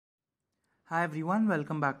Hi everyone,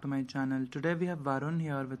 welcome back to my channel. Today we have Varun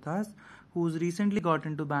here with us, who's recently got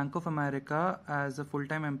into Bank of America as a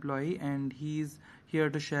full-time employee, and he's here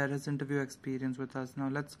to share his interview experience with us. Now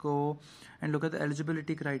let's go and look at the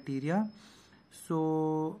eligibility criteria.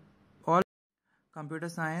 So all computer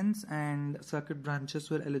science and circuit branches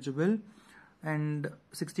were eligible, and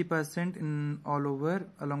 60% in all over,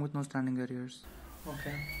 along with no standing arrears.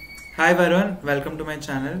 Okay. Hi Varun, welcome to my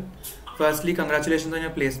channel. Firstly, congratulations on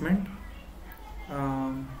your placement.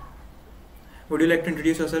 Would you like to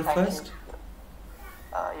introduce yourself first?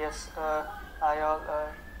 Yes,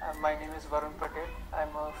 my name is Varun Patel.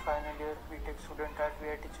 I'm a final year VIT student at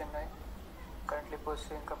VIT Chennai, currently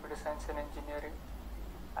pursuing computer science and engineering,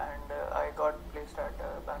 and I got placed at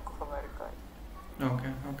Bank of America.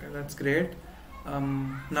 Okay, that's great.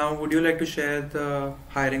 Now, would you like to share the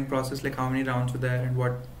hiring process, like how many rounds were there and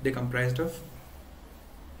what they comprised of?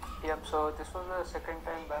 Yep, so this was the second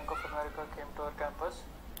time Bank of America came to our campus.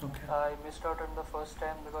 Okay. I missed out on the first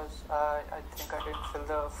time because I think I didn't fill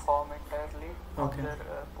the form entirely on their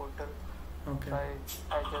portal. Okay. So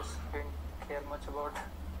I just didn't care much about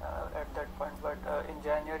at that point. But in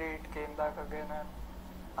January it came back again,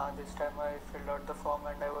 and this time I filled out the form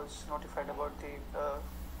and I was notified about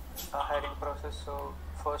the hiring process. So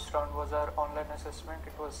first round was our online assessment.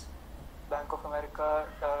 It was Bank of America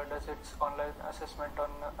does its online assessment on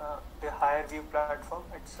the HireView platform.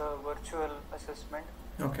 It's a virtual assessment.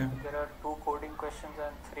 Okay. There are 2 coding questions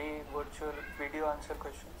and 3 virtual video answer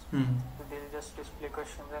questions. So they'll just display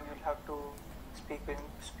questions and you'll have to speak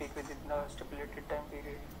within a stipulated time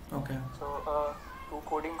period. Okay. So 2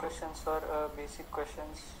 coding questions are basic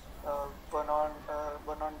questions, one on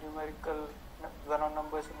numerical, one on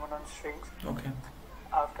numbers and one on strings. Okay.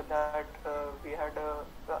 After that, we had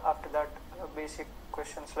basic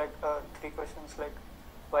questions like 3 questions like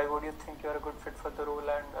why would you think you're a good fit for the role,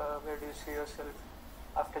 and where do you see yourself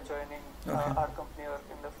after joining our company or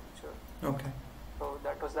in the future. Okay. So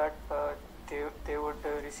that was that. They would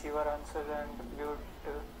receive our answers and we would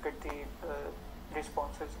get the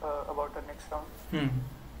responses about the next round.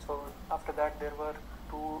 So after that there were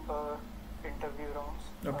 2 interview rounds,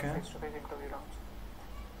 face-to-face interview rounds.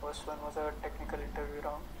 First one was a technical interview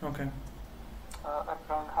round. Okay.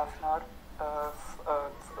 Around half an hour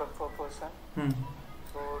per person.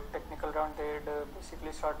 So technical round, they'd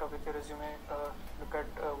basically start off with your resume, look at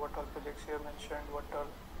what all projects you have mentioned, what all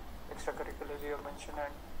extracurriculars you have mentioned,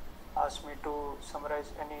 and ask me to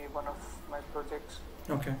summarize any one of my projects.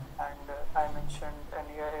 Okay. And I mentioned an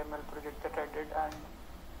AIML project that I did, and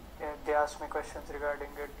they asked me questions regarding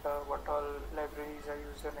it, what all libraries I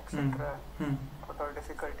use and etc. What all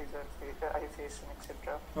difficulties I face and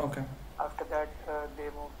etc. Okay. After that, they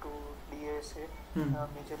moved to DSA,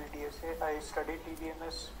 majorly DSA. I studied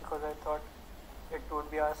DBMS because I thought it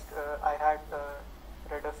would be asked. I had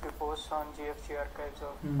read a few posts on GFG archives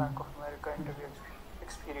of Bank of America interview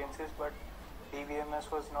experiences, but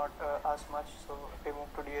DBMS was not asked much, so they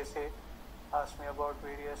moved to DSA. Asked me about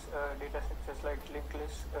various data structures like linked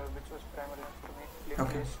list, which was primarily to me,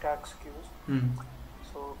 linked list, tags, queues.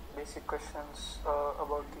 So basic questions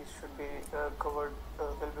about these should be covered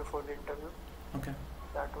well before the interview. Okay.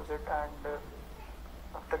 That was it. And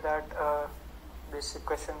after that, basic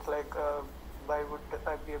questions like why would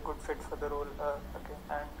I be a good fit for the role again,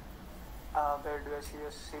 and where do I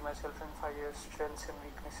see myself in 5 years, strengths and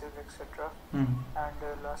weaknesses, etc.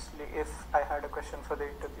 And lastly, if I had a question for the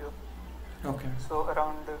interview. Okay. So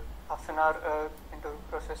around half an hour interview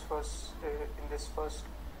process was in this first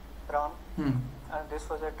round. This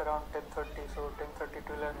was at around 10:30. So 10:30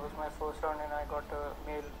 to 11 was my first round, and I got a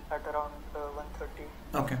mail at around 1:30.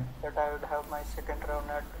 Okay. That I would have my second round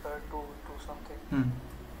at 2 something.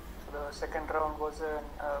 So the second round was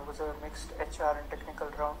a mixed HR and technical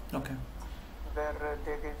round. Okay. Where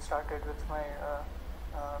they get started with my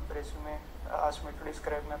resume, asked me to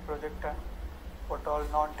describe my project and what all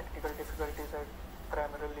non-technical difficulties I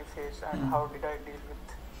primarily face, and how did I deal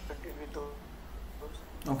with those.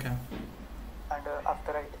 Okay. And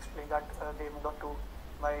after I explained that, they moved on to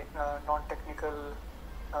my non-technical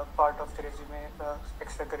part of the resume,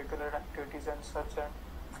 extracurricular activities and such, and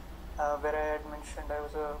where I had mentioned I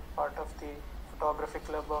was a part of the photography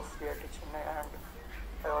club of VIT Chennai, and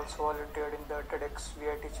I also volunteered in the TEDx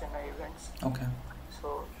VIT Chennai events. Okay.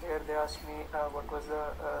 So here they asked me what was the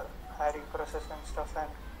hiring process and stuff, and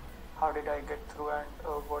how did I get through, and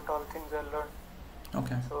what all things I learned.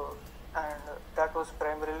 Okay. So, and that was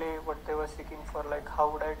primarily what they were seeking for, like how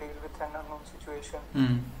would I deal with an unknown situation.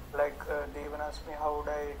 Like they even asked me how would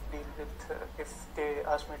I deal with if they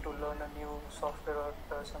asked me to learn a new software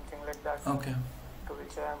or something like that. Okay. to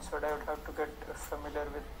which I answered I would have to get familiar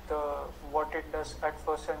with what it does at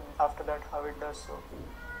first, and after that how it does. So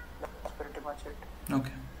that's pretty much it.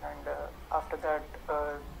 Okay. And after that,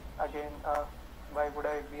 again, why would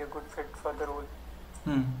I be a good fit for the role?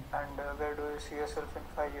 And where do you see yourself in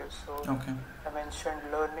 5 years? So Okay. I mentioned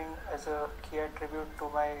learning as a key attribute to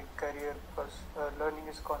my career, because learning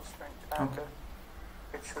is constant, and Okay.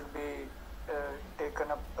 it should be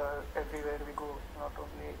taken up everywhere we go, not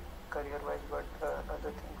only career-wise but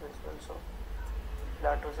other things as well. So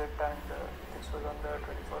that was it, and this was on the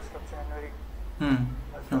 21st of January,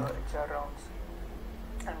 the Okay. HR rounds,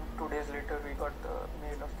 and 2 days later we got the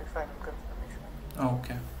mail of the final confirmation.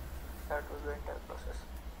 Okay. That was the entire process.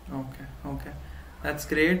 Okay. Okay. That's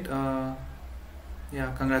great.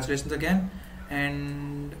 Yeah, congratulations again.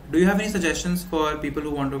 And do you have any suggestions for people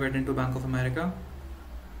who want to get into Bank of America?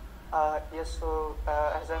 Yes, so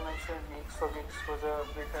as I mentioned, Geeks for Geeks was a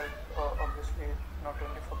big help, obviously, not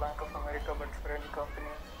only for Bank of America but for any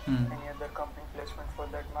company, any other company placement for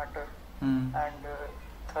that matter. And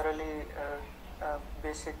thoroughly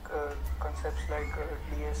basic concepts like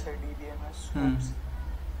DSA, DBMS, SWOOPs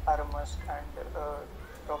are a must, and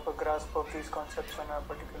proper grasp of these concepts on a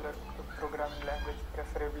particular programming language,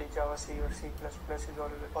 preferably Java, C or C++ is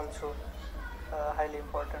also highly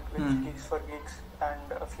important, which Geeks for Geeks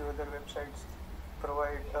and a few other websites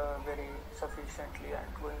provide very sufficiently, and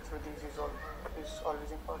going through these is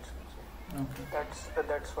always important. So Okay.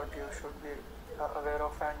 that's what you should be aware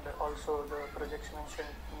of, and also the projects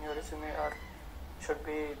mentioned in your resume should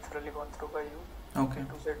be thoroughly gone through by you. Okay.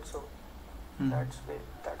 To Z. So that's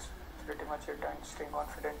pretty much it, and staying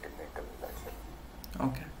confident in the interview. That's it.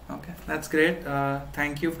 Okay. Okay. That's great.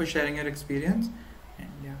 Thank you for sharing your experience.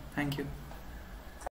 And yeah, thank you.